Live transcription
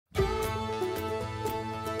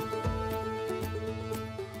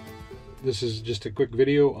This is just a quick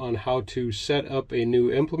video on how to set up a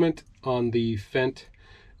new implement on the Fendt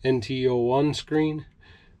NT01 screen.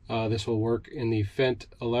 This will work in the Fendt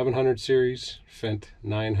 1100 series, Fendt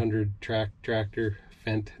 900 tractor,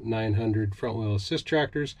 Fendt 900 front wheel assist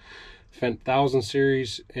tractors, Fendt 1000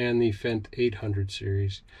 series, and the Fendt 800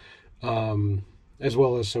 series, as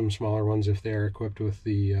well as some smaller ones if they are equipped with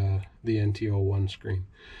the NT01 screen.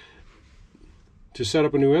 To set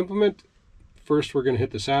up a new implement, first we're going to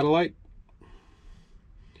hit the satellite.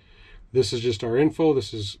 This is just our info.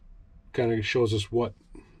 This is kind of shows us what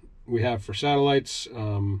we have for satellites,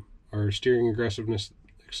 our steering aggressiveness,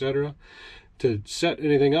 etc. To set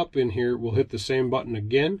anything up in here, we'll hit the same button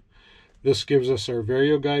again. This gives us our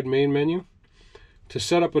VarioGuide main menu. To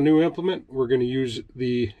set up a new implement, we're going to use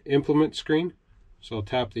the implement screen. So I'll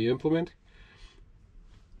tap the implement.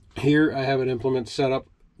 Here I have an implement set up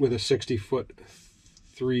with a 60-foot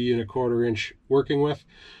 3 1/4 inch working width.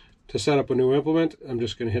 To set up a new implement, I'm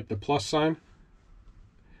just going to hit the plus sign.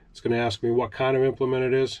 It's going to ask me what kind of implement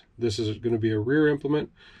it is. This is going to be a rear implement,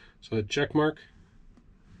 so hit check mark.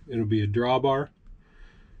 It'll be a drawbar,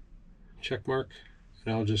 check mark,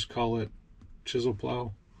 and I'll just call it chisel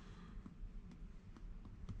plow.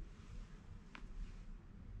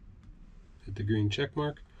 Hit the green check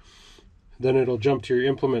mark. Then it'll jump to your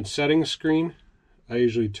implement settings screen. I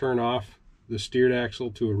usually turn off the steered axle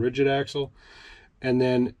to a rigid axle. And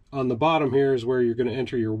then on the bottom here is where you're going to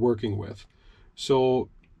enter your working width. So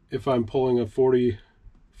if I'm pulling a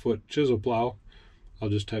 40-foot chisel plow, I'll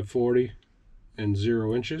just type 40 and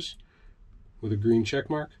 0 inches with a green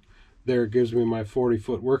check mark. There it gives me my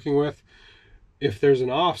 40-foot working width. If there's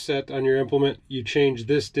an offset on your implement, you change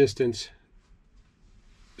this distance.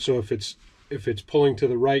 So if it's pulling to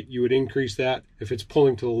the right, you would increase that. If it's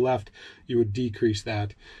pulling to the left, you would decrease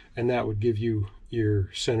that, and that would give you your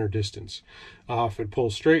center distance. If it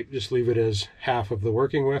pulls straight, just leave it as half of the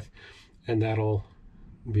working width, and that'll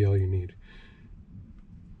be all you need.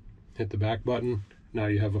 Hit the back button. Now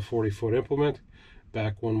you have a 40-foot implement.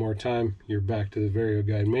 Back one more time, you're back to the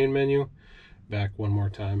VarioGuide main menu. Back one more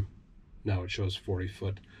time. Now it shows 40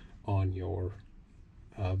 foot on your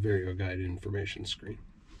VarioGuide information screen.